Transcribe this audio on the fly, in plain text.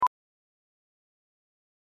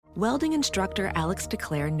Welding instructor Alex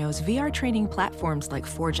DeClaire knows VR training platforms like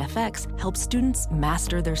Forge FX help students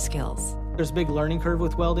master their skills. There's a big learning curve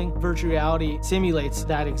with welding. Virtual reality simulates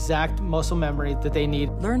that exact muscle memory that they need.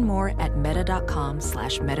 Learn more at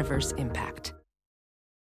meta.com/metaverseimpact.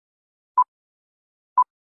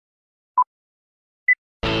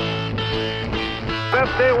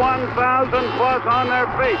 51,000 plus on their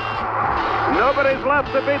feet. Nobody's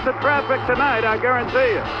left to beat the traffic tonight, I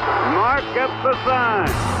guarantee you. Mark gets the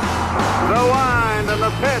sign. The wind and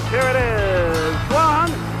the pitch, here it is. Swung,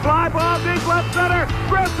 fly ball deep left center.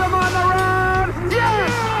 Grissom on the run. Yes!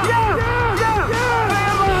 Yes! Yes! The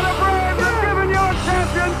Atlanta Braves have given you a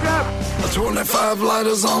championship. 25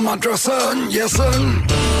 lighters on my dresser, yes sir.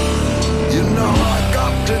 You know I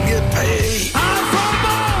got to get paid. High fly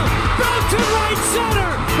ball, back to right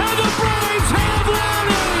center, and the Braves have won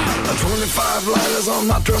it. 25 lighters on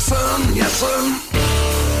my dresser, yes sir.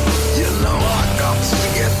 You know I got to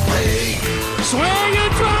get paid. Swing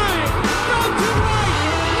and drive, back to right,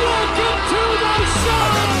 welcome to the show.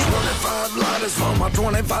 I got 25 lighters for my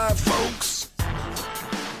 25 folks.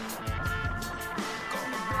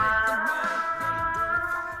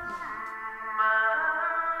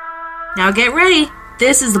 Now get ready.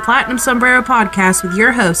 This is the Platinum Sombrero Podcast with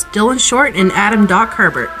your hosts, Dylan Short and Adam Doc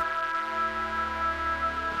Herbert.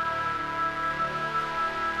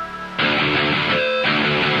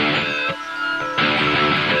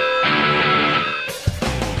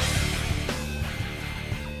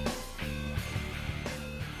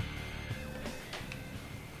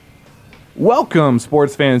 Welcome,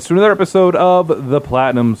 sports fans, to another episode of the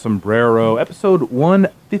Platinum Sombrero, episode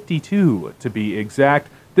 152 to be exact.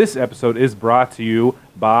 This episode is brought to you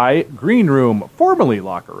by Green Room, formerly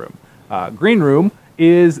Locker Room. Green Room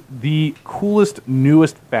is the coolest,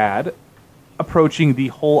 newest fad approaching the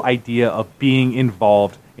whole idea of being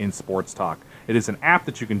involved in sports talk. It is an app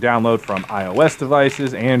that you can download from iOS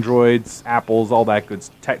devices, Androids, Apples, all that good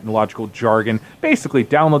technological jargon. Basically,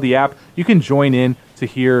 download the app. You can join in to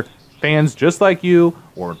hear fans just like you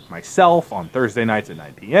or myself on Thursday nights at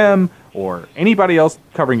 9 p.m. or anybody else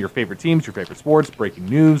covering your favorite teams, your favorite sports, breaking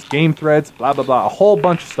news, game threads, blah, blah, blah, a whole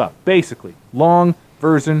bunch of stuff. Basically, long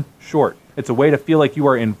version short. It's a way to feel like you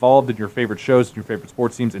are involved in your favorite shows and your favorite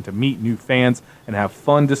sports teams and to meet new fans and have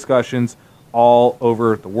fun discussions all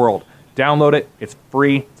over the world. Download it. It's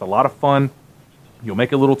free. It's a lot of fun. You'll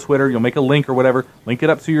make a little Twitter. You'll make a link or whatever. Link it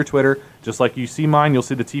up to your Twitter. Just like you see mine, you'll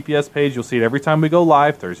see the TPS page. You'll see it every time we go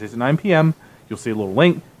live, Thursdays at 9 p.m. You'll see a little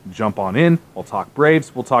link. Jump on in. We'll talk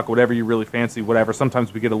Braves. We'll talk whatever you really fancy, whatever.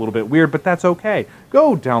 Sometimes we get a little bit weird, but that's okay.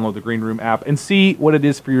 Go download the Green Room app and see what it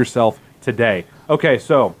is for yourself today. Okay,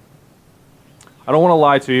 so I don't want to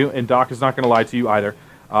lie to you, and Doc is not going to lie to you either.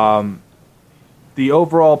 The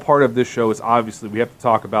overall part of this show is obviously we have to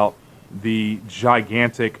talk about the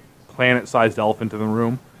gigantic planet-sized elephant in the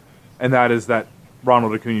room, and that is that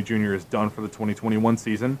Ronald Acuna Jr. is done for the 2021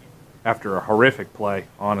 season after a horrific play,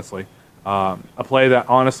 honestly. A play that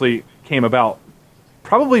honestly came about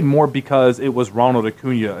probably more because it was Ronald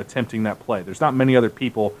Acuna attempting that play. There's not many other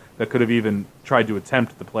people that could have even tried to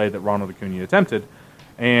attempt the play that Ronald Acuna attempted,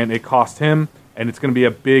 and it cost him, and it's going to be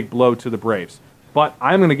a big blow to the Braves. But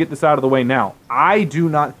I'm going to get this out of the way now. I do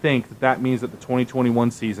not think that that means that the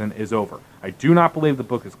 2021 season is over. I do not believe the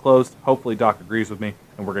book is closed. Hopefully Doc agrees with me,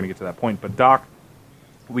 and we're going to get to that point. But Doc,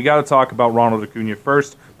 we got to talk about Ronald Acuna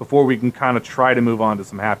first before we can kind of try to move on to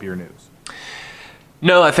some happier news.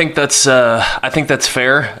 No, I think that's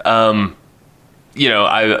fair. You know,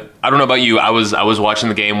 I don't know about you. I was watching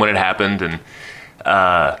the game when it happened, and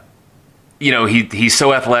you know, he's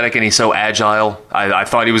so athletic and he's so agile. I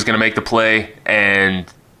thought he was going to make the play,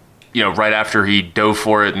 and you know, right after he dove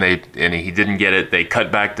for it and he didn't get it, they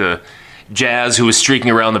cut back to Jazz, who was streaking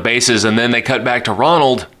around the bases, and then they cut back to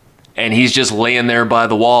Ronald, and he's just laying there by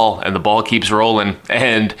the wall, and the ball keeps rolling.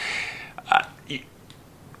 And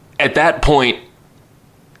at that point,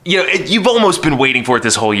 you know, you've almost been waiting for it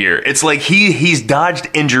this whole year. It's like he's dodged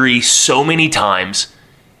injury so many times.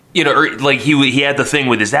 You know, like he had the thing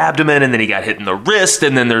with his abdomen, and then he got hit in the wrist,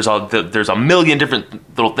 and then there's a million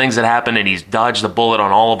different little things that happen, and he's dodged the bullet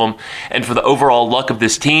on all of them. And for the overall luck of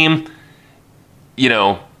this team, you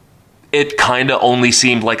know, it kind of only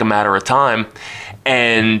seemed like a matter of time.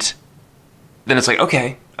 And then it's like,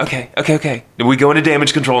 okay. Then we go into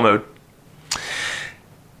damage control mode.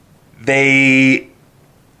 They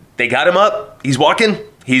got him up. He's walking.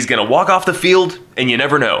 He's going to walk off the field, and you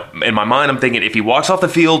never know. In my mind, I'm thinking if he walks off the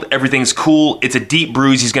field, everything's cool. It's a deep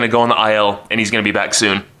bruise. He's going to go on the IL, and he's going to be back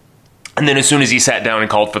soon. And then as soon as he sat down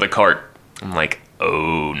and called for the cart, I'm like,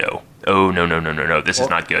 oh, no. Oh, no. This is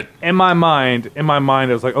not good. In my mind, I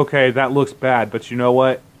was like, okay, that looks bad. But you know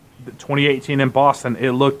what? 2018 in Boston,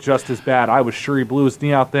 it looked just as bad. I was sure he blew his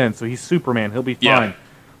knee out then, so he's Superman. He'll be fine. Yeah.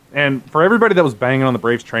 And for everybody that was banging on the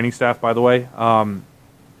Braves training staff, by the way,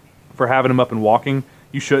 for having him up and walking,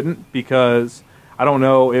 you shouldn't, because I don't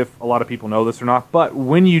know if a lot of people know this or not, but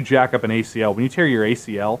when you jack up an ACL, when you tear your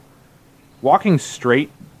ACL, walking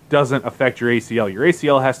straight doesn't affect your ACL. Your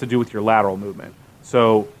ACL has to do with your lateral movement.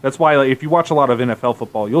 So that's why, like, if you watch a lot of NFL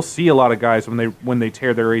football, you'll see a lot of guys when they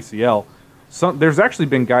tear their ACL. There's actually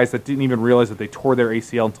been guys that didn't even realize that they tore their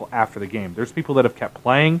ACL until after the game. There's people that have kept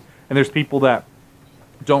playing, and there's people that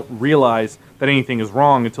don't realize that anything is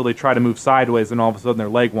wrong until they try to move sideways, and all of a sudden their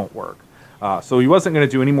leg won't work. So he wasn't going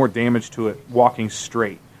to do any more damage to it walking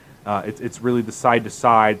straight. It's really the side to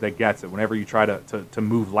side that gets it. Whenever you try to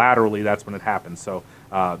move laterally, that's when it happens. So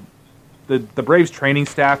the Braves training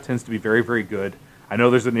staff tends to be very, very good. I know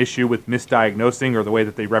there's an issue with misdiagnosing or the way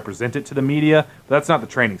that they represent it to the media, but that's not the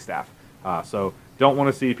training staff. So don't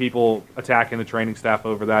want to see people attacking the training staff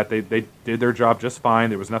over that. They did their job just fine.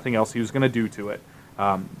 There was nothing else he was going to do to it.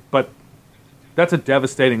 But that's a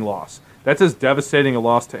devastating loss. That's as devastating a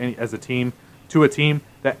loss to a team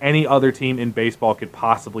that any other team in baseball could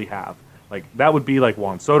possibly have. Like, that would be like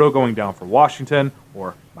Juan Soto going down for Washington,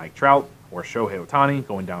 or Mike Trout, or Shohei Ohtani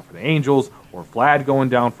going down for the Angels, or Vlad going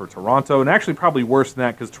down for Toronto, and actually probably worse than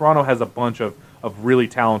that, because Toronto has a bunch of really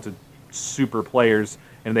talented super players,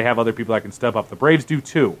 and they have other people that can step up. The Braves do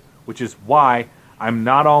too, which is why I'm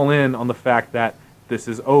not all in on the fact that this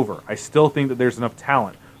is over. I still think that there's enough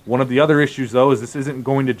talent. One of the other issues, though, is this isn't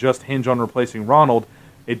going to just hinge on replacing Ronald.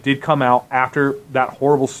 It did come out after that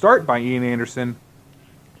horrible start by Ian Anderson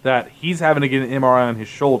that he's having to get an MRI on his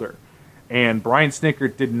shoulder. And Brian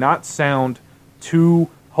Snitker did not sound too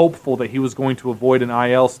hopeful that he was going to avoid an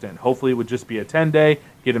IL stint. Hopefully it would just be a 10-day,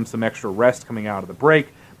 get him some extra rest coming out of the break.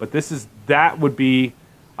 But that would be,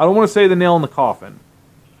 I don't want to say the nail in the coffin,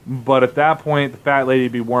 but at that point, the fat lady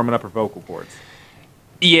would be warming up her vocal cords.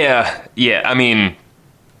 Yeah. I mean,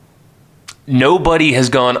 nobody has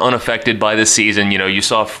gone unaffected by this season. You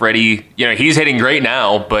saw Freddie, he's hitting great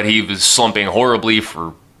now, but he was slumping horribly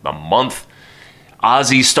for a month.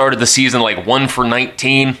 Ozzy started the season like 1 for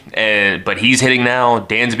 19, but he's hitting now.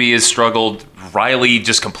 Dansby has struggled. Riley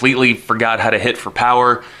just completely forgot how to hit for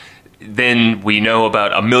power. Then we know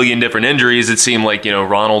about a million different injuries. It seemed like,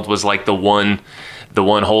 Ronald was like the one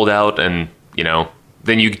holdout, and,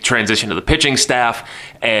 then you transition to the pitching staff,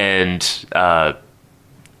 and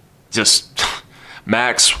just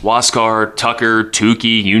Max, Huascar, Tucker,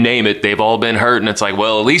 Tukey, you name it, they've all been hurt, and it's like,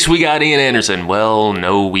 well, at least we got Ian Anderson. Well,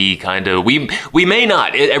 no, we may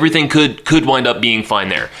not. Everything could wind up being fine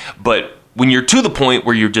there. But when you're to the point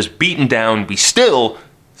where you're just beaten down, we still,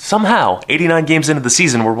 somehow, 89 games into the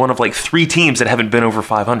season, we're one of like 3 teams that haven't been over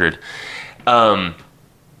 500.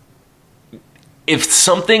 If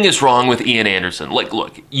something is wrong with Ian Anderson, like,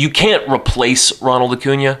 look, you can't replace Ronald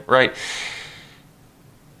Acuna, right?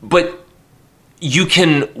 But you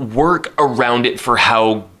can work around it for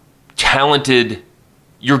how talented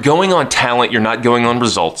you're going on talent. You're not going on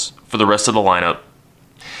results for the rest of the lineup.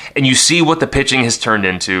 And you see what the pitching has turned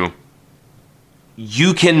into.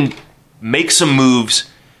 You can make some moves.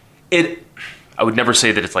 I would never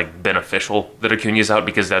say that it's like beneficial that Acuna's out,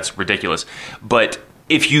 because that's ridiculous. But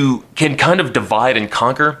if you can kind of divide and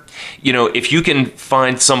conquer, if you can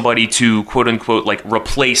find somebody to quote unquote like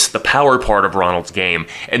replace the power part of Ronald's game,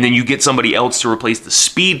 and then you get somebody else to replace the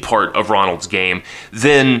speed part of Ronald's game,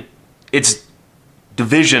 then it's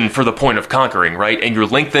division for the point of conquering, right? And you're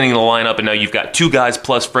lengthening the lineup, and now you've got 2 guys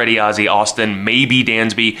plus Freddie, Ozzy, Austin, maybe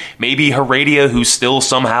Dansby, maybe Heredia, who still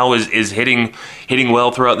somehow is hitting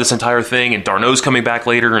well throughout this entire thing, and Darno's coming back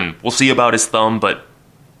later, and we'll see about his thumb, but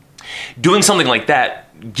doing something like that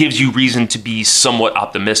gives you reason to be somewhat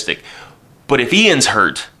optimistic. But if Ian's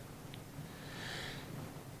hurt,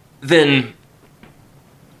 then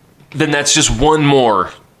that's just one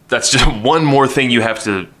more thing you have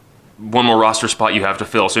to, one more roster spot you have to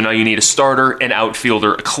fill. So now you need a starter, an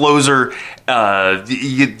outfielder, a closer.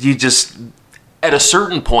 You just, at a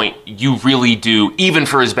certain point, you really do, even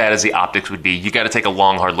for as bad as the optics would be, you got to take a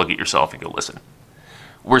long, hard look at yourself and go, listen,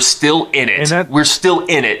 we're still in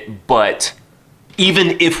it. But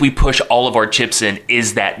even if we push all of our chips in,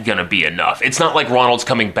 is that going to be enough? It's not like Ronald's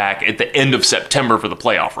coming back at the end of September for the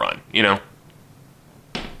playoff run, And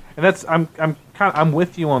that's I'm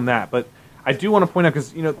with you on that, but I do want to point out,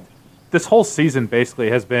 because this whole season basically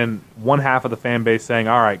has been one half of the fan base saying,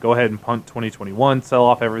 all right, go ahead and punt 2021, sell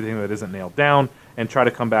off everything that isn't nailed down, and try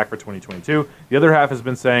to come back for 2022. The other half has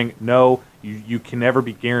been saying, no, you can never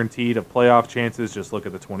be guaranteed of playoff chances. Just look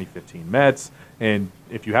at the 2015 Mets, and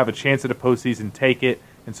if you have a chance at a postseason, take it,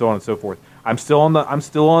 and so on and so forth. I'm still on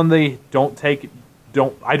the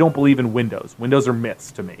I don't believe in windows. Windows are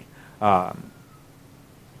myths to me.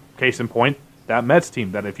 Case in point, that Mets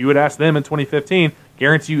team, that if you had asked them in 2015,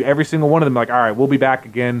 guarantee you every single one of them, like, all right, we'll be back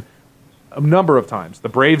again a number of times. The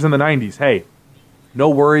Braves in the 90s, hey, no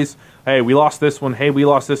worries. Hey, we lost this one. Hey, we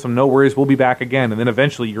lost this one. No worries. We'll be back again. And then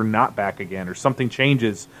eventually you're not back again, or something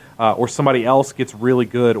changes, or somebody else gets really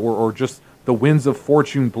good, or just the winds of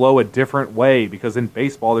fortune blow a different way, because in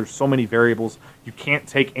baseball there's so many variables. You can't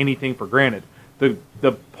take anything for granted.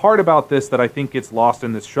 The part about this that I think gets lost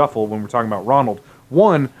in this shuffle when we're talking about Ronald,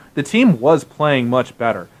 one, the team was playing much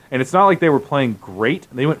better. And it's not like they were playing great.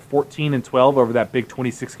 They went 14-12 over that big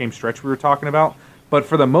 26-game stretch we were talking about. But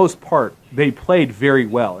for the most part, they played very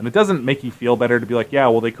well. And it doesn't make you feel better to be like, yeah,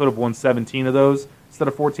 well, they could have won 17 of those instead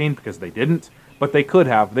of 14, because they didn't. But they could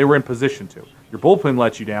have. They were in position to. Your bullpen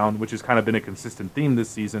let you down, which has kind of been a consistent theme this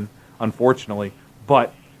season, unfortunately.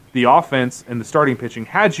 But the offense and the starting pitching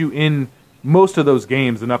had you in most of those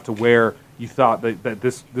games enough to where you thought that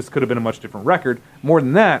this could have been a much different record. More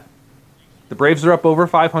than that, the Braves are up over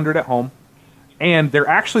 500 at home, and they're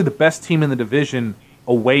actually the best team in the division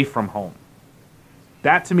away from home.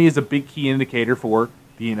 That, to me, is a big key indicator for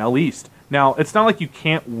the NL East. Now, it's not like you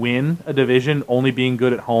can't win a division only being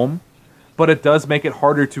good at home, but it does make it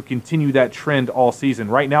harder to continue that trend all season.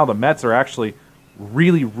 Right now, the Mets are actually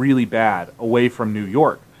really, really bad away from New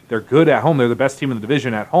York. They're good at home. They're the best team in the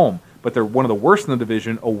division at home, but they're one of the worst in the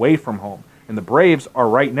division away from home. And the Braves are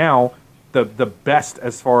right now the best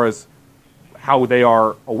as far as how they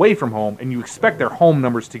are away from home, and you expect their home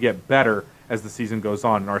numbers to get better as the season goes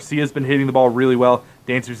on. And Arcia's been hitting the ball really well.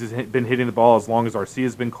 Dansers has been hitting the ball as long as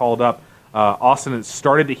Arcia's been called up. Austin has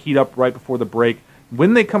started to heat up right before the break.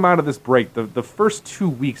 When they come out of this break, the first 2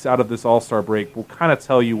 weeks out of this All-Star break will kind of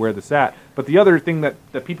tell you where this is at. But the other thing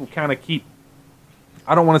that people kind of keep,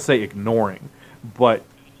 I don't want to say ignoring, but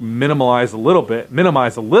minimize a little bit,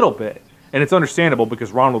 and it's understandable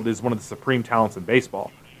because Ronald is one of the supreme talents in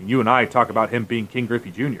baseball. You and I talk about him being King Griffey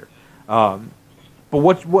Jr. But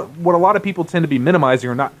what a lot of people tend to be minimizing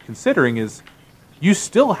or not considering is you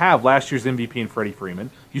still have last year's MVP in Freddie Freeman.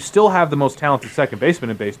 You still have the most talented second baseman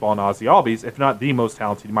in baseball in Ozzie Albies, if not the most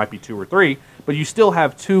talented. He might be 2 or 3. But you still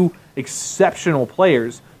have 2 exceptional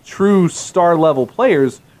players, true star-level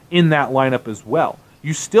players in that lineup as well.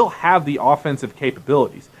 You still have the offensive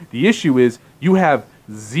capabilities. The issue is you have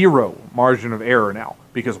 0 margin of error now,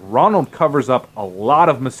 because Ronald covers up a lot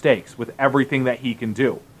of mistakes with everything that he can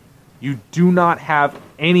do. You do not have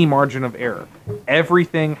any margin of error.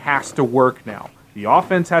 Everything has to work now. The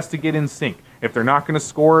offense has to get in sync. If they're not going to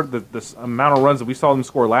score the amount of runs that we saw them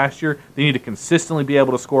score last year, they need to consistently be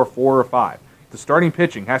able to score 4 or 5. The starting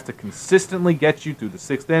pitching has to consistently get you through the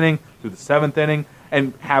 6th inning, through the 7th inning,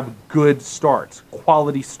 and have good starts,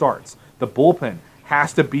 quality starts. The bullpen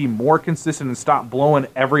has to be more consistent and stop blowing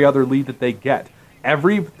every other lead that they get.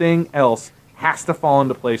 Everything else has to fall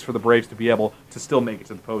into place for the Braves to be able to still make it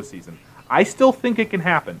to the postseason. I still think it can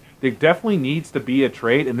happen. There definitely needs to be a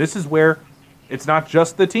trade, and this is where it's not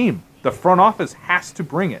just the team. The front office has to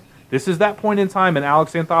bring it. This is that point in time in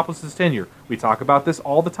Alex Anthopoulos' tenure. We talk about this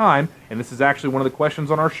all the time, and this is actually one of the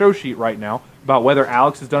questions on our show sheet right now about whether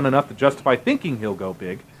Alex has done enough to justify thinking he'll go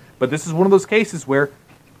big. But this is one of those cases where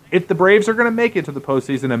if the Braves are going to make it to the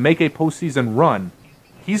postseason and make a postseason run,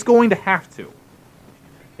 he's going to have to.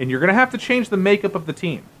 And you're going to have to change the makeup of the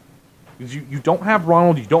team. You don't have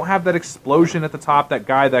Ronald. You don't have that explosion at the top, that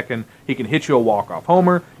guy that can hit you a walk-off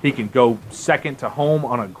homer. He can go second to home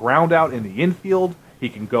on a ground out in the infield. He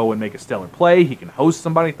can go and make a stellar play. He can host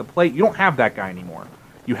somebody at the plate. You don't have that guy anymore.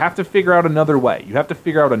 You have to figure out another way. You have to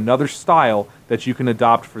figure out another style that you can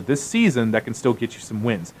adopt for this season that can still get you some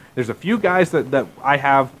wins. There's a few guys that I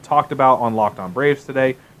have talked about on Locked On Braves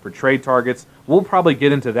today for trade targets. We'll probably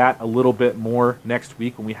get into that a little bit more next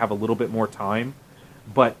week when we have a little bit more time.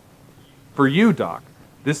 But for you, Doc,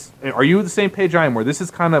 are you the same page I am, where this is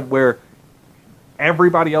kind of where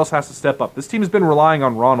everybody else has to step up? This team has been relying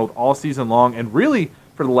on Ronald all season long, and really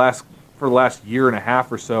for the last year and a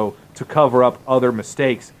half or so to cover up other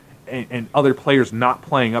mistakes and other players not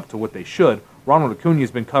playing up to what they should. Ronald Acuna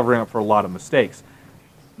has been covering up for a lot of mistakes.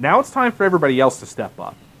 Now it's time for everybody else to step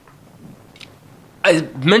up. I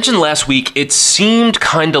mentioned last week, it seemed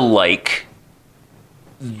kind of like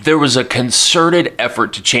there was a concerted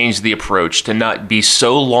effort to change the approach, to not be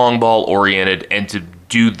so long ball oriented and to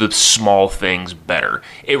do the small things better.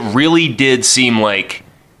 It really did seem like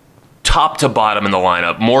top to bottom in the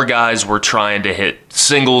lineup, more guys were trying to hit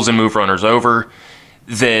singles and move runners over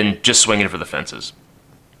than just swinging for the fences.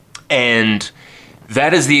 And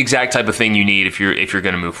that is the exact type of thing you need if you're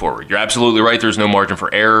going to move forward. You're absolutely right. There's no margin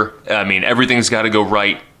for error. I mean, everything's got to go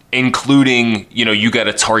right, including, you got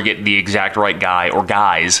to target the exact right guy or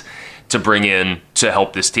guys to bring in to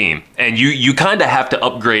help this team. And you kind of have to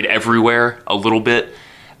upgrade everywhere a little bit.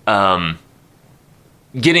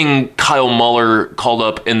 Getting Kyle Muller called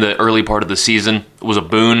up in the early part of the season was a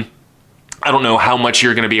boon. I don't know how much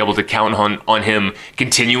you're going to be able to count on him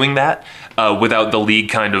continuing that without the league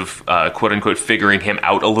kind of quote unquote figuring him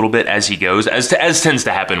out a little bit as he goes, as tends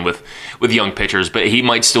to happen with young pitchers. But he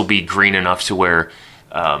might still be green enough to where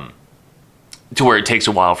it takes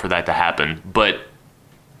a while for that to happen. But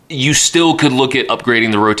you still could look at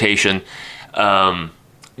upgrading the rotation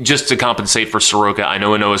just to compensate for Soroka. I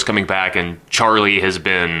know Anoa's coming back, and Charlie has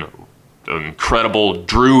been incredible.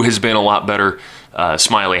 Drew has been a lot better.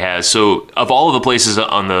 Smiley has. So of all of the places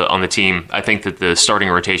on the team, I think that the starting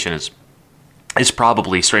rotation is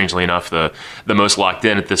probably, strangely enough, the most locked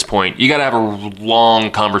in at this point. You got to have a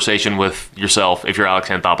long conversation with yourself if you're Alex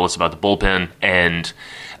Anthopoulos about the bullpen, and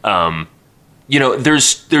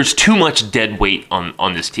there's too much dead weight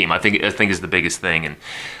on this team. I think is the biggest thing,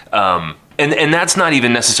 and that's not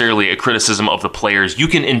even necessarily a criticism of the players. You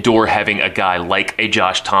can endure having a guy like a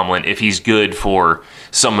Josh Tomlin if he's good for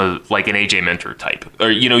some of like an AJ Minter type, or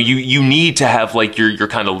you need to have like your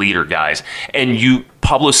kind of leader guys. And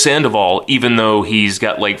Pablo Sandoval, even though he's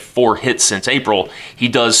got like 4 hits since April, he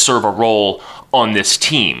does serve a role on this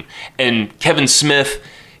team. And Kevin Smith,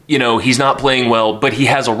 he's not playing well, but he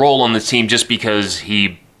has a role on the team just because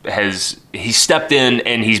he stepped in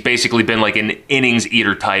and he's basically been like an innings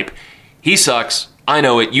eater type. He sucks. I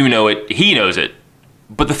know it. You know it. He knows it.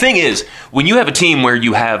 But the thing is, when you have a team where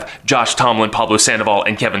you have Josh Tomlin, Pablo Sandoval,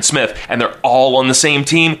 and Kevin Smith, and they're all on the same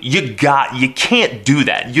team, you can't do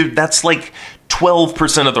that. That's like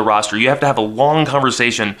 12% of the roster. You have to have a long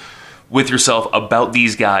conversation with yourself about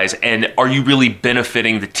these guys, and are you really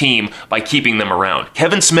benefiting the team by keeping them around?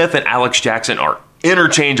 Kevin Smith and Alex Jackson are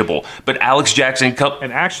interchangeable, but Alex Jackson...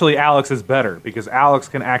 And actually, Alex is better, because Alex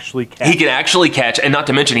can actually catch. He can actually catch, and not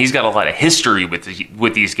to mention, he's got a lot of history with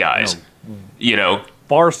these guys.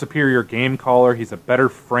 Far superior game caller. He's a better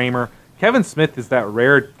framer. Kevin Smith is that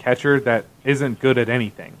rare catcher that isn't good at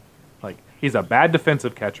anything. Like, he's a bad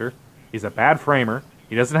defensive catcher. He's a bad framer.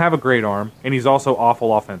 He doesn't have a great arm, and he's also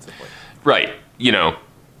awful offensively. Right.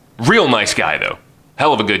 Real nice guy, though.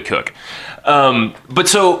 Hell of a good cook. But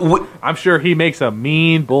so... I'm sure he makes a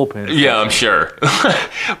mean bullpen. Yeah, I'm sure.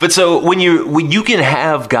 But so when you can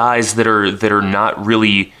have guys that are not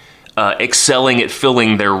really excelling at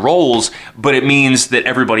filling their roles, but it means that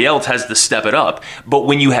everybody else has to step it up. But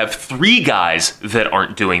when you have 3 guys that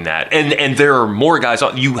aren't doing that, and there are more guys,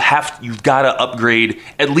 you've got to upgrade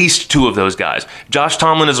at least 2 of those guys. Josh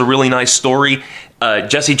Tomlin is a really nice story.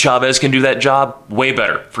 Jesse Chavez can do that job way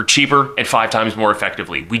better, for cheaper and 5 times more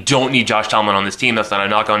effectively. We don't need Josh Tomlin on this team. That's not a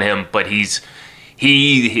knock on him, but he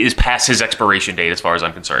is past his expiration date as far as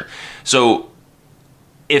I'm concerned. So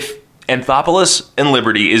if Anthopoulos and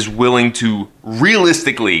Liberty is willing to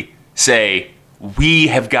realistically say, we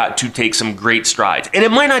have got to take some great strides, and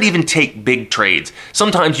it might not even take big trades.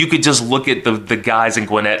 Sometimes you could just look at the guys in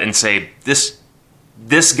Gwinnett and say,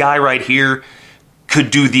 this guy right here could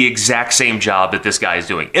do the exact same job that this guy is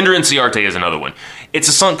doing. Ender Inciarte is another one. It's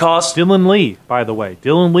a sunk cost. Dylan Lee, by the way.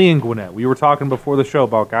 Dylan Lee in Gwinnett. We were talking before the show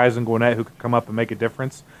about guys in Gwinnett who could come up and make a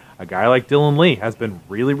difference. A guy like Dylan Lee has been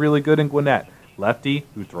really, really good in Gwinnett. Lefty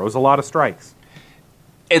who throws a lot of strikes.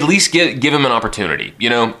 At least give him an opportunity,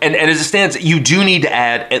 And as it stands, you do need to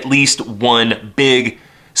add at least one big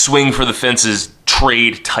swing for the fences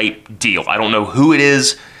trade type deal. I don't know who it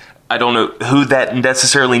is. I don't know who that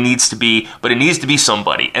necessarily needs to be, but it needs to be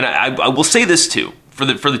somebody. And I will say this too for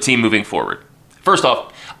the team moving forward. First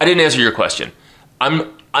off, I didn't answer your question.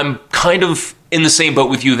 I'm kind of in the same boat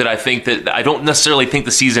with you that I don't necessarily think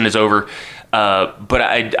the season is over, but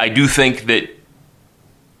I do think that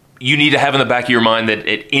you need to have in the back of your mind that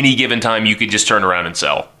at any given time you could just turn around and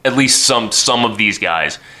sell at least some of these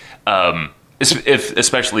guys,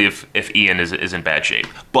 especially if Ian is in bad shape.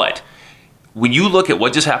 But when you look at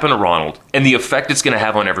what just happened to Ronald and the effect it's going to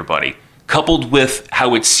have on everybody, coupled with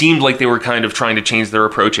how it seemed like they were kind of trying to change their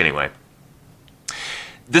approach anyway,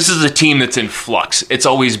 this is a team that's in flux. It's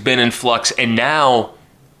always been in flux, and now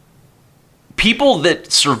people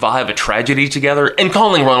that survive a tragedy together, and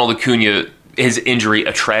calling Ronald Acuna, his injury,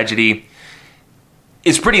 a tragedy,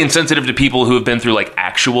 is pretty insensitive to people who have been through like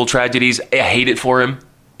actual tragedies. I hate it for him.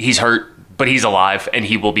 He's hurt, but he's alive, and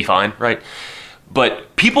he will be fine, right?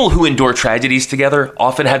 But people who endure tragedies together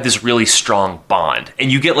often have this really strong bond,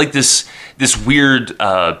 and you get like this weird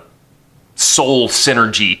soul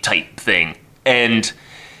synergy type thing And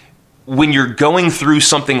when you're going through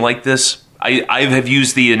something like this, I have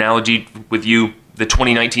used the analogy with you, the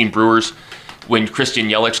 2019 Brewers, when Christian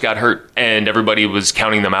Yelich got hurt and everybody was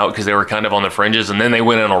counting them out because they were kind of on the fringes, and then they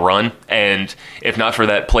went on a run. And if not for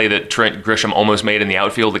that play that Trent Grisham almost made in the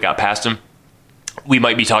outfield that got past him, we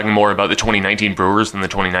might be talking more about the 2019 Brewers than the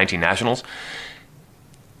 2019 Nationals.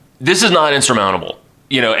 This is not insurmountable.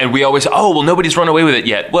 And we always say, oh, well, nobody's run away with it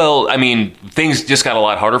yet. Well, I mean, things just got a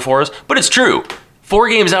lot harder for us. But it's true. 4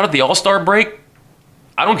 games out at the All-Star break,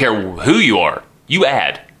 I don't care who you are, you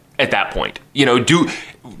add at that point.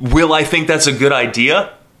 Will I think that's a good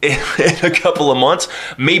idea in a couple of months?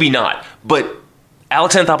 Maybe not. But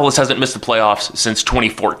Alex Anthopoulos hasn't missed the playoffs since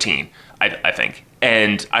 2014, I think.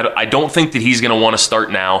 And I don't think that he's going to want to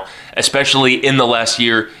start now, especially in the last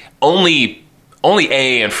year. Only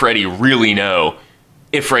AA and Freddie really know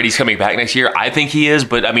if Freddie's coming back next year. I think he is,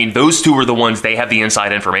 but I mean, those two are the ones, they have the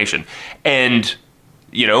inside information. And,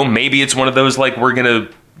 maybe it's one of those, like, we're going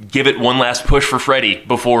to give it one last push for Freddie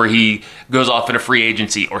before he goes off in a free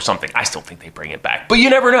agency or something. I still think they bring it back, but you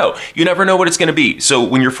never know. You never know what it's going to be. So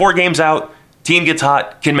when you're 4 games out, team gets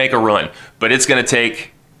hot, can make a run, but it's going to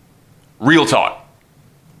take real talk.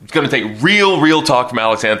 It's going to take real talk from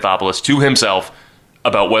Alex Anthopoulos to himself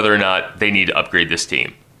about whether or not they need to upgrade this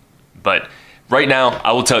team. But right now,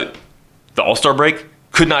 I will tell you, the All-Star break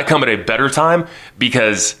could not come at a better time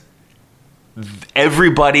because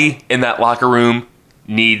everybody in that locker room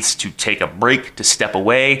needs to take a break, to step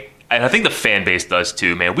away. And I think the fan base does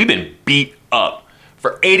too, man. We've been beat up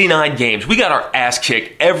for 89 games. We got our ass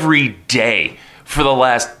kicked every day for the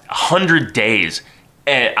last 100 days.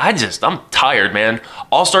 And I'm tired, man.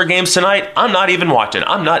 All-Star games tonight, I'm not even watching.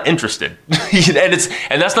 I'm not interested.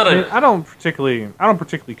 and that's not I don't particularly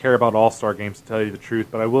care about All-Star games, to tell you the truth,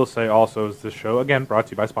 but I will say also is this show, again, brought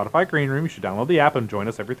to you by Spotify Green Room. You should download the app and join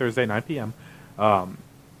us every Thursday at 9 p.m.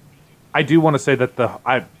 I do want to say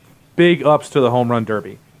that big ups to the Home Run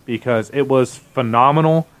Derby because it was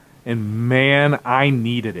phenomenal, and man, I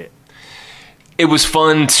needed it. It was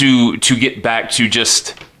fun to get back to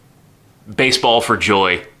just baseball for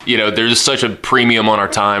joy. There's such a premium on our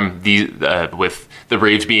time with the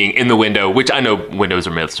Braves being in the window, which I know windows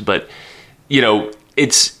are myths, but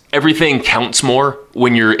it's everything counts more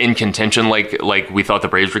when you're in contention like we thought the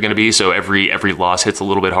Braves were going to be. So every loss hits a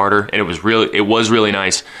little bit harder, and it was really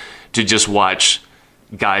nice to just watch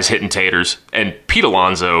guys hitting taters. And Pete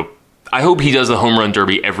Alonso, I hope he does the Home Run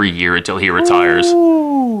Derby every year until he retires.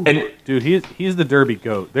 Ooh. And dude, he's the Derby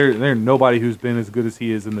GOAT. There's nobody who's been as good as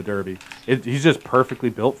he is in the Derby. He's just perfectly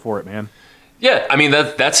built for it, man. Yeah, I mean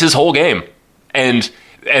that's his whole game. And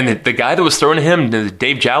the guy that was throwing to him,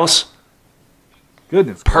 Dave Joust,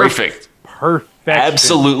 goodness, perfect,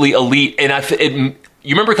 absolutely elite. And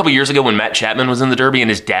you remember a couple years ago when Matt Chapman was in the Derby and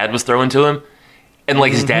his dad was throwing to him, and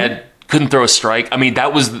his dad couldn't throw a strike. I mean,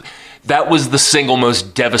 that was the single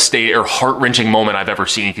most devastating or heart-wrenching moment I've ever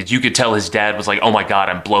seen, because you could tell his dad was like, "Oh my God,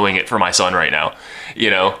 I'm blowing it for my son right now,"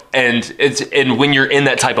 And when you're in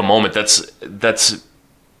that type of moment, that's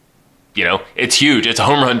it's huge. It's a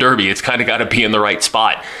home run derby. It's kind of got to be in the right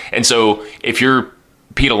spot. And so if you're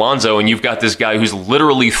Pete Alonso and you've got this guy who's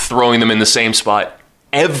literally throwing them in the same spot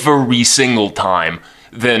every single time,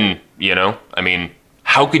 then I mean,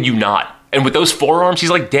 how could you not? And with those forearms, he's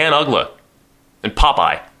like Dan Ugla and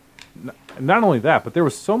Popeye. Not only that, but there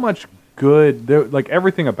was so much good.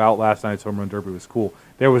 Everything about last night's home run derby was cool.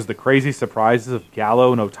 There was the crazy surprises of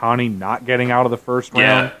Gallo and Ohtani not getting out of the first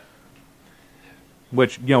round.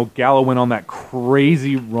 Which, Gallo went on that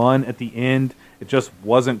crazy run at the end. It just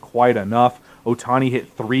wasn't quite enough. Ohtani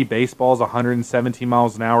hit 3 baseballs 117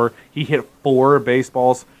 miles an hour. He hit 4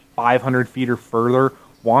 baseballs 500 feet or further.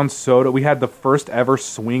 Juan Soto, we had the first ever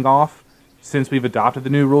swing off since we've adopted the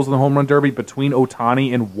new rules of the home run derby between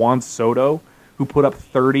Ohtani and Juan Soto, who put up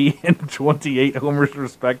 30 and 28 homers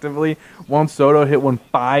respectively. Juan Soto hit one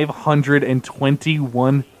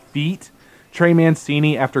 521 feet. Trey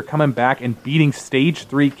Mancini, after coming back and beating stage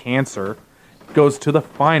 3 cancer, goes to the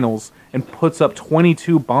finals and puts up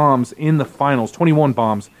 21 bombs in the final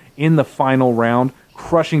round,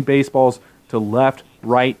 crushing baseballs to left,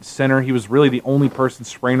 right, center. He was really the only person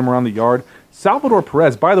spraying them around the yard. Salvador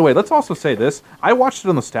Perez, by the way, let's also say this. I watched it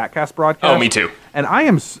on the StatCast broadcast. Oh, me too. And I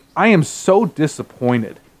am so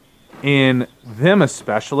disappointed in them,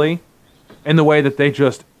 especially in the way that they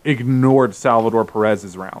just ignored Salvador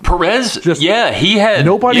Perez's round.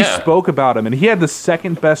 Nobody spoke about him, and he had the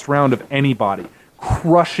second best round of anybody,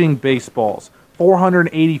 crushing baseballs.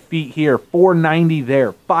 480 feet here, 490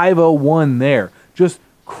 there, 501 there, just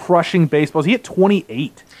crushing baseballs. He hit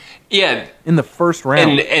 28. Yeah, in the first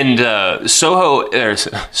round. And Salvador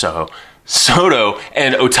Soto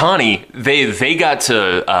and Ohtani, they got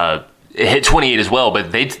to hit 28 as well,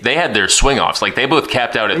 but they had their swing offs. Like they both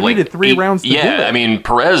capped out at they like needed 3 rounds to do it. I mean,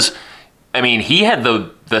 Perez, he had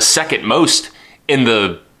the second most in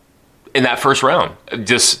that first round.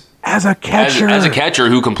 Just as a catcher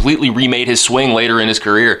who completely remade his swing later in his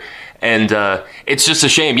career. And it's just a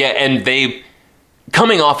shame. Yeah, and they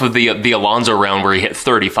coming off of the Alonso round where he hit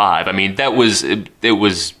 35. I mean, it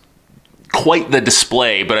was quite the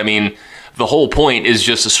display, but I mean, the whole point is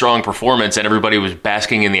just a strong performance, and everybody was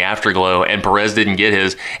basking in the afterglow, and Perez didn't get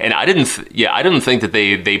his. And I didn't think that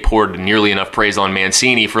they poured nearly enough praise on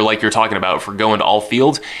Mancini for, like you're talking about, for going to all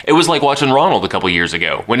fields. It was like watching Ronald a couple years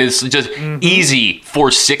ago when it's just easy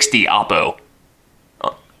 460 oppo.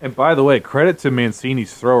 And by the way, credit to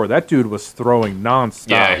Mancini's thrower. That dude was throwing nonstop.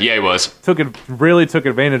 Yeah, he was. Really took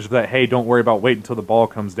advantage of that, hey, don't worry about waiting until the ball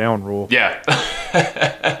comes down rule. Yeah.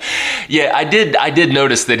 Yeah, I did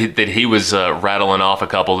notice that he was rattling off a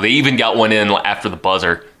couple. They even got one in after the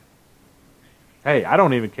buzzer. Hey, I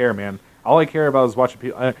don't even care, man. All I care about is watching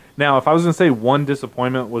people. Now, if I was going to say one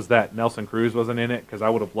disappointment was that Nelson Cruz wasn't in it, because I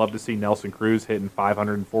would have loved to see Nelson Cruz hitting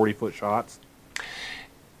 540-foot shots.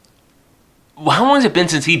 Well, how long has it been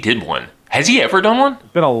since he did one? Has he ever done one?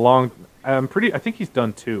 It's been a long. I think he's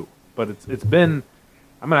done 2, but it's been.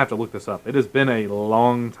 I'm gonna have to look this up. It has been a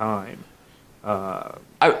long time.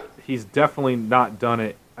 He's definitely not done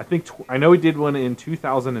it. I know he did one in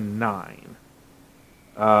 2009.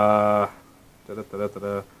 I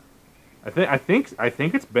think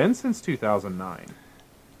it's been since 2009.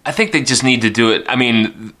 I think they just need to do it. I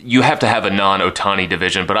mean, you have to have a non-Ohtani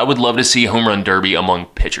division, but I would love to see home run derby among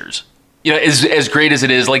pitchers. You know, as great as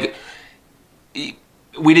it is, like,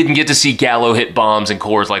 we didn't get to see Gallo hit bombs and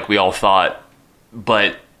Coors like we all thought,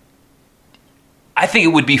 but I think it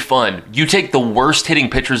would be fun. You take the worst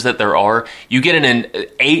hitting pitchers that there are, you get in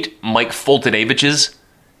 8 Mike Fultonaviches,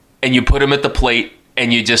 and you put them at the plate,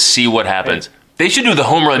 and you just see what happens. Hey, they should do the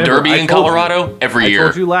home run derby in Colorado every year.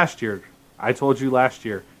 I told you last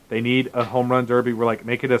year. They need a home run derby. We're like,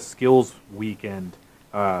 make it a skills weekend.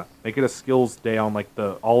 Make it a skills day on like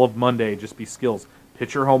all of Monday. Just be skills.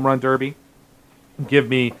 Pitcher home run derby. Give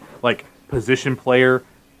me like position player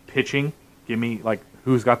pitching. Give me like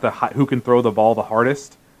who can throw the ball the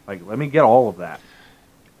hardest. Like let me get all of that.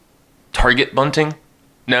 Target bunting?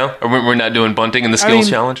 No, or we're not doing bunting in the skills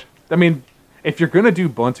challenge. I mean, if you're gonna do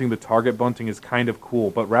bunting, the target bunting is kind of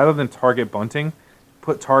cool. But rather than target bunting,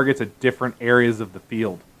 put targets at different areas of the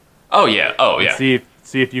field. Oh yeah. See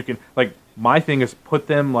if you can like. My thing is put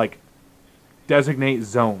them, like, designate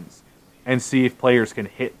zones and see if players can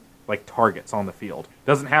hit, like, targets on the field.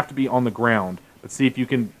 Doesn't have to be on the ground, but see if you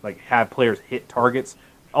can, like, have players hit targets.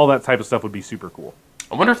 All that type of stuff would be super cool.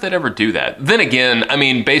 I wonder if they'd ever do that. Then again, I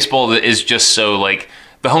mean, baseball is just so, like,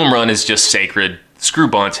 the home run is just sacred. Screw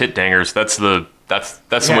bunts, hit dingers. That's the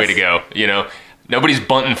way to go, you know? Nobody's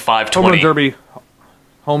bunting 520.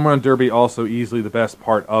 Home run derby also easily the best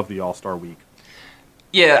part of the All-Star Week.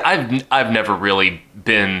 Yeah, I've never really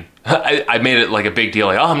been. I made it like a big deal.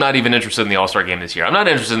 Like, I'm not even interested in the All-Star game this year. I'm not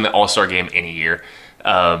interested in the All-Star game any year.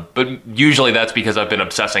 But usually that's because I've been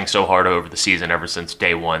obsessing so hard over the season ever since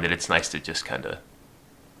day one that it's nice to just kind of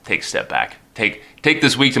take a step back. Take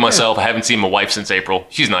this week to myself. I haven't seen my wife since April.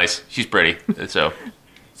 She's nice. She's pretty. So,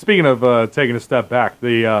 speaking of taking a step back,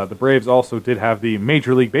 the Braves also did have the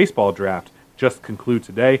Major League Baseball draft just conclude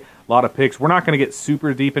today. A lot of picks. We're not going to get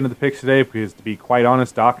super deep into the picks today because, to be quite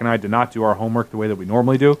honest, Doc and I did not do our homework the way that we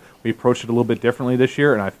normally do. We approached it a little bit differently this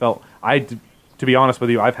year, and I felt to be honest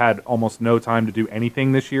with you, I've had almost no time to do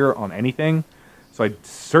anything this year on anything, so I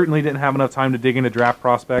certainly didn't have enough time to dig into draft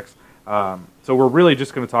prospects. So we're really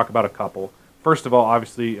just going to talk about a couple. First of all,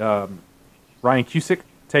 obviously, Ryan Cusick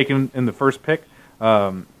taken in the first pick,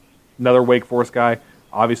 another Wake Forest guy.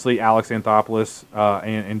 Obviously, Alex Anthopoulos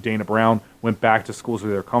and Dana Brown went back to schools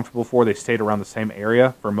where they're comfortable for. They stayed around the same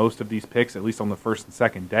area for most of these picks, at least on the first and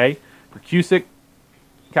second day. For Cusick,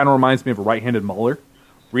 kind of reminds me of a right-handed Muller.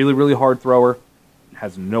 Really, really hard thrower.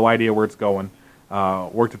 Has no idea where it's going.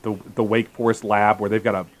 Worked at the Wake Forest lab where they've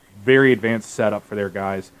got a very advanced setup for their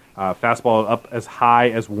guys. Fastball up as high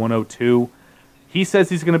as 102. He says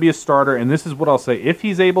he's going to be a starter, and this is what I'll say. If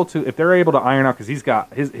they're able to iron out, because he's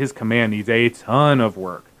got his command needs a ton of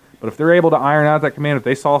work. But if they're able to iron out that command, if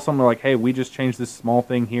they saw something like, hey, we just changed this small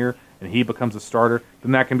thing here, and he becomes a starter,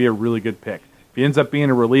 then that can be a really good pick. If he ends up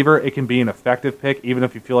being a reliever, it can be an effective pick, even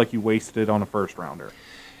if you feel like you wasted it on a first rounder.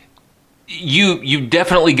 You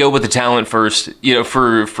definitely go with the talent first.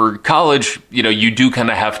 For college, you do kind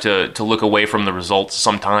of have to look away from the results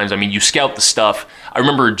sometimes. I mean, you scout the stuff. I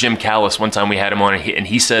remember Jim Callis, one time we had him on, and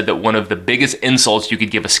he said that one of the biggest insults you could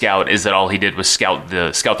give a scout is that all he did was scout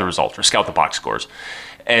the results or scout the box scores.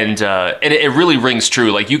 And it really rings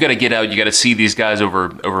true. Like, you got to get out, you got to see these guys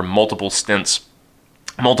over multiple stints,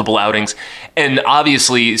 multiple outings. And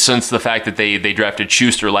obviously, since the fact that they drafted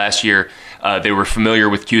Schuster last year, they were familiar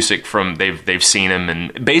with Cusick from they've seen him,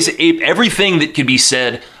 and basically everything that could be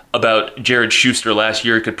said about Jared Schuster last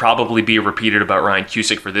year could probably be repeated about Ryan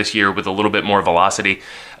Cusick for this year with a little bit more velocity.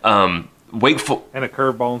 And a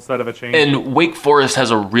curveball instead of a change. And Wake Forest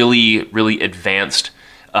has a really, really advanced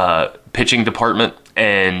pitching department,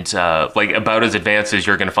 and about as advanced as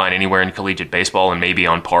you're going to find anywhere in collegiate baseball, and maybe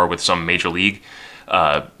on par with some major league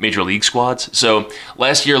squads. So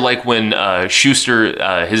last year, like when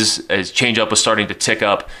Schuster, his changeup was starting to tick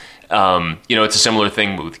up, it's a similar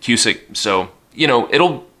thing with Cusick. So,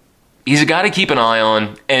 he's a guy to keep an eye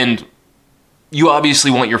on, and you obviously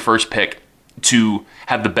want your first pick to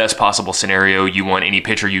have the best possible scenario. You want any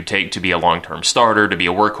pitcher you take to be a long-term starter, to be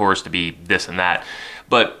a workhorse, to be this and that.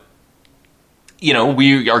 But,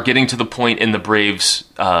 we are getting to the point in the Braves'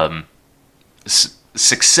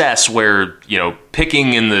 success where,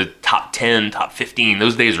 picking in the top 10, top 15,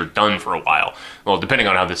 those days are done for a while. Well, depending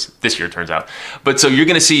on how this year turns out. But so you're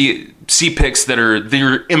going to see picks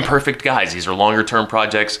they're imperfect guys. These are longer term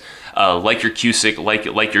projects, like your Cusick,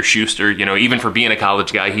 like your Schuster. Even for being a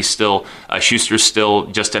college guy, Schuster's still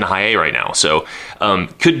just in high A right now. So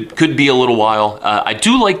could be a little while. I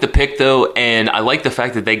do like the pick though, and I like the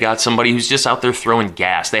fact that they got somebody who's just out there throwing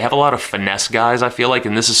gas. They have a lot of finesse guys, I feel like,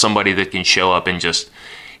 and this is somebody that can show up and just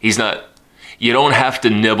you don't have to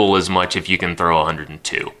nibble as much if you can throw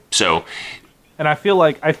 102. So. And I feel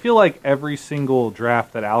like every single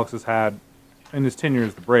draft that Alex has had in his tenure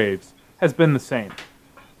as the Braves has been the same.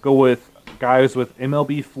 Go with guys with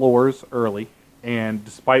MLB floors early, and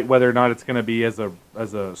despite whether or not it's going to be as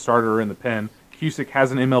a starter in the pen, Cusick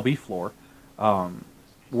has an MLB floor.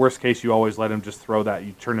 Worst case, you always let him just throw that.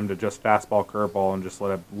 You turn him to just fastball, curveball, and just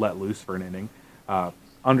let loose for an inning.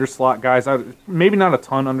 Underslot guys, maybe not a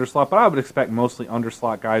ton underslot, but I would expect mostly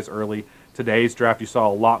underslot guys early. Today's draft, you saw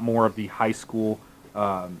a lot more of the high school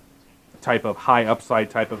type of high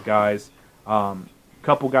upside type of guys.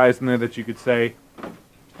 Couple guys in there that you could say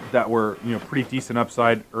that were pretty decent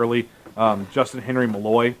upside early. Justin Henry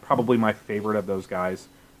Malloy, probably my favorite of those guys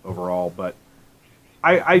overall. But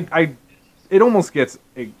it almost gets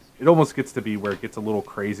to be where it gets a little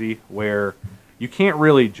crazy, where you can't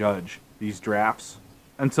really judge these drafts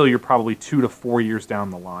until you're probably 2 to 4 years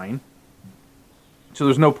down the line. So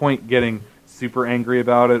there's no point getting super angry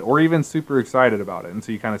about it or even super excited about it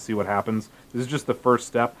until you kind of see what happens. This is just the first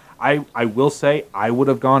step. I will say I would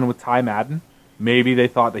have gone with Ty Madden. Maybe they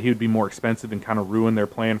thought that he would be more expensive and kind of ruin their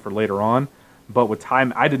plan for later on. But with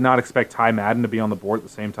Ty, I did not expect Ty Madden to be on the board at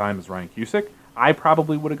the same time as Ryan Cusick. I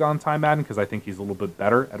probably would have gone Ty Madden because I think he's a little bit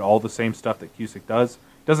better at all the same stuff that Cusick does.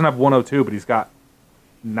 Doesn't have 102, but he's got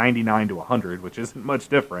 99 to 100, which isn't much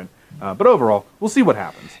different. But overall, we'll see what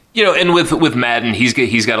happens. And with Madden, he's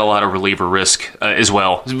got a lot of reliever risk as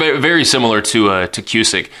well. It's very similar to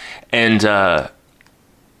Cusick. And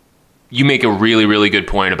you make a really, really good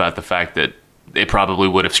point about the fact that they probably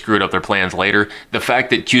would have screwed up their plans later. The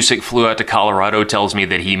fact that Cusick flew out to Colorado tells me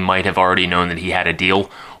that he might have already known that he had a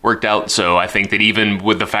deal worked out. So I think that even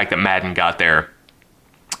with the fact that Madden got there,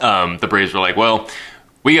 the Braves were like, well,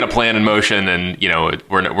 we got a plan in motion, and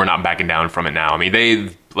we're not backing down from it now. I mean,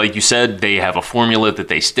 they, like you said, they have a formula that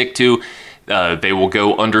they stick to. They will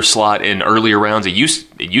go underslot in earlier rounds. It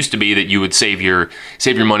used to be that you would save your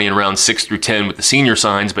money in rounds 6 through 10 with the senior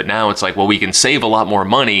signs, but now it's like, well, we can save a lot more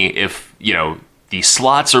money if the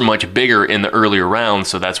slots are much bigger in the earlier rounds.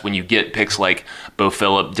 So that's when you get picks like Bo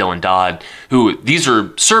Phillip, Dylan Dodd, who these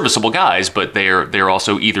are serviceable guys, but they're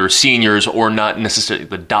also either seniors or not necessarily.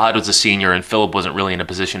 The Dodd was a senior, and Phillip wasn't really in a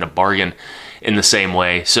position to bargain in the same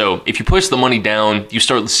way. So if you push the money down, you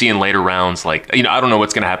start seeing later rounds like, I don't know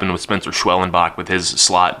what's going to happen with Spencer Schwellenbach with his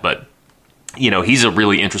slot, but he's a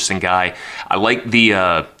really interesting guy. I like the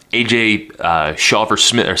AJ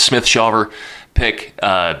Smith-Shawver pick.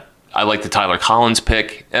 I like the Tyler Collins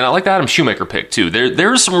pick, and I like the Adam Shoemaker pick too.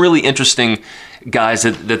 There's some really interesting guys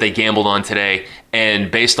that they gambled on today, and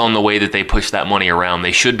based on the way that they push that money around,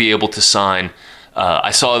 they should be able to sign.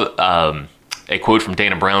 I saw a quote from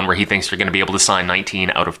Dana Brown where he thinks they're going to be able to sign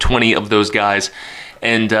 19 out of 20 of those guys.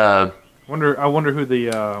 And well, I wonder who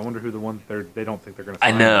the one they don't think they're going to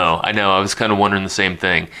sign. I know. I was kind of wondering the same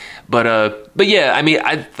thing, but yeah. I mean,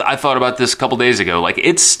 I thought about this a couple days ago. Like,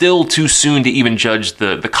 it's still too soon to even judge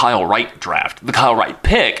the Kyle Wright draft. The Kyle Wright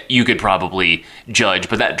pick you could probably judge,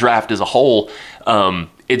 but that draft as a whole,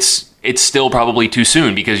 it's still probably too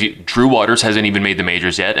soon because Drew Waters hasn't even made the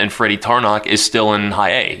majors yet, and Freddie Tarnok is still in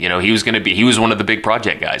high A. You know, he was one of the big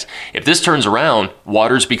project guys. If this turns around,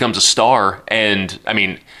 Waters becomes a star, and I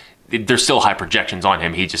mean, there's still high projections on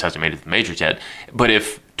him. He just hasn't made it to the majors yet. But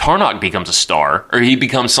if Tarnok becomes a star, or he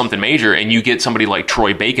becomes something major, and you get somebody like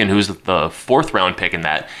Troy Bacon, who's the fourth round pick in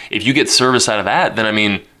that, if you get service out of that, then I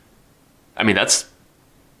mean that's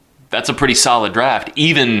a pretty solid draft,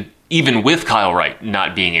 even with Kyle Wright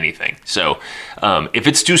not being anything. So if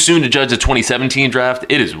it's too soon to judge the 2017 draft,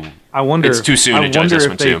 it is. It's too soon to judge this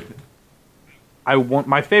one too.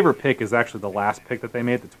 My favorite pick is actually the last pick that they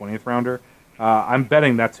made, the 20th rounder. I'm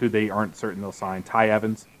betting that's who they aren't certain they'll sign. Ty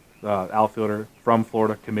Evans, outfielder from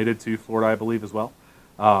Florida, committed to Florida, I believe, as well.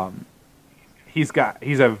 He's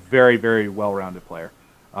a very, very well-rounded player.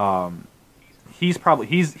 He's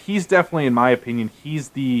definitely, in my opinion, he's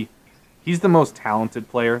the most talented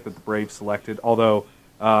player that the Braves selected. Although,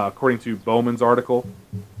 according to Bowman's article,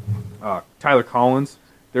 Tyler Collins,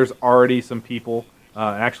 there's already some people.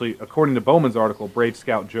 And actually, according to Bowman's article, Brave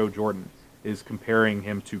scout Joe Jordan is comparing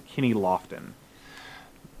him to Kenny Lofton,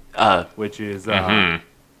 which is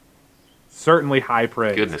certainly high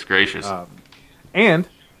praise. Goodness gracious. And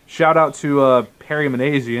shout out to Perry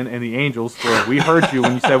Manazian and the Angels for we heard you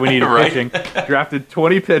when you said we needed pitching. Drafted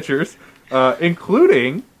 20 pitchers,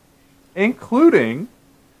 including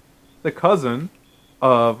the cousin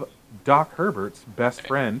of Doc Herbert's best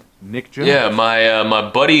friend, Nick Jones. Yeah, my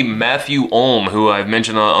buddy Matthew Ulm, who I've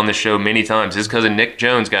mentioned on the show many times, his cousin Nick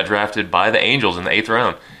Jones got drafted by the Angels in the 8th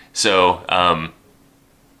round. So,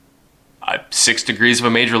 6 degrees of a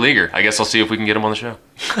major leaguer. I guess I'll see if we can get him on the show.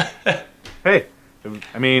 Hey,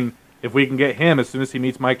 I mean, if we can get him as soon as he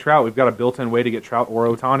meets Mike Trout, we've got a built-in way to get Trout or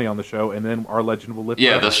Ohtani on the show, and then our legend will live.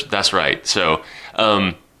 Yeah, that's right. So,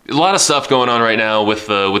 a lot of stuff going on right now with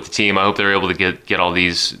the team. I hope they're able to get all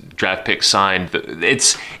these draft picks signed.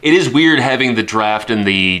 It is weird having the draft and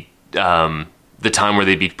the time where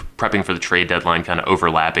they'd be prepping for the trade deadline kind of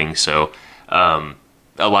overlapping. So a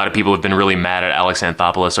lot of people have been really mad at Alex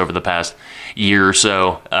Anthopoulos over the past year or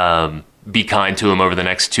so. Be kind to him over the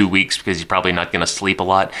next 2 weeks because he's probably not going to sleep a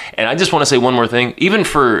lot. And I just want to say one more thing. Even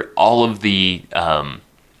for all of the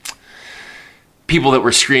people that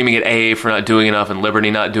were screaming at AA for not doing enough and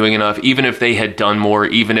Liberty not doing enough, even if they had done more,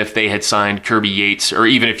 even if they had signed Kirby Yates, or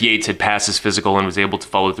even if Yates had passed his physical and was able to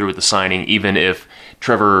follow through with the signing, even if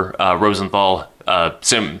Trevor Rosenthal,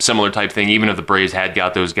 similar type thing, even if the Braves had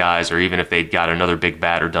got those guys, or even if they'd got another big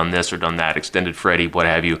bat or done this or done that, extended Freddie, what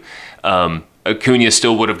have you, Acuna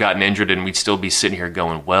still would have gotten injured and we'd still be sitting here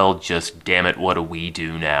going, well, just damn it, what do we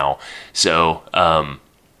do now? So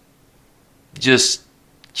just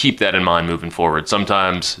keep that in mind moving forward.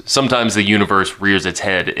 Sometimes the universe rears its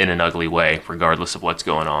head in an ugly way, regardless of what's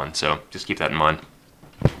going on. So just keep that in mind.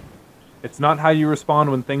 It's not how you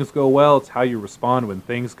respond when things go well, it's how you respond when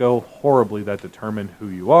things go horribly that determine who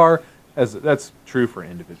you are. As that's true for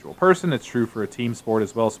an individual person, it's true for a team sport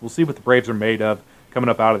as well. So we'll see what the Braves are made of coming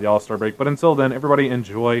up out of the All-Star break. But until then, everybody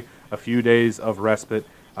enjoy a few days of respite.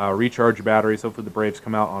 Recharge your batteries. Hopefully the Braves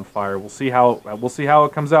come out on fire. We'll see how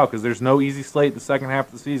it comes out, because there's no easy slate the second half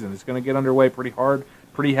of the season. It's going to get underway pretty hard,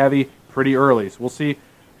 pretty heavy, pretty early. So we'll see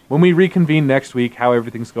when we reconvene next week how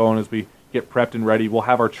everything's going as we get prepped and ready. We'll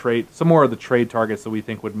have some more of the trade targets that we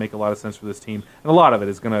think would make a lot of sense for this team, and a lot of it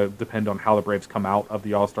is going to depend on how the Braves come out of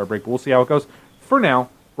the All-Star break. But we'll see how it goes. For now,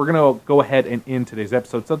 we're going to go ahead and end today's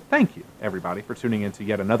episode. So thank you, everybody, for tuning in to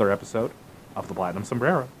yet another episode of the Platinum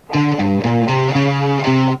Sombrero.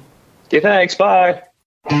 Okay, thanks. Bye.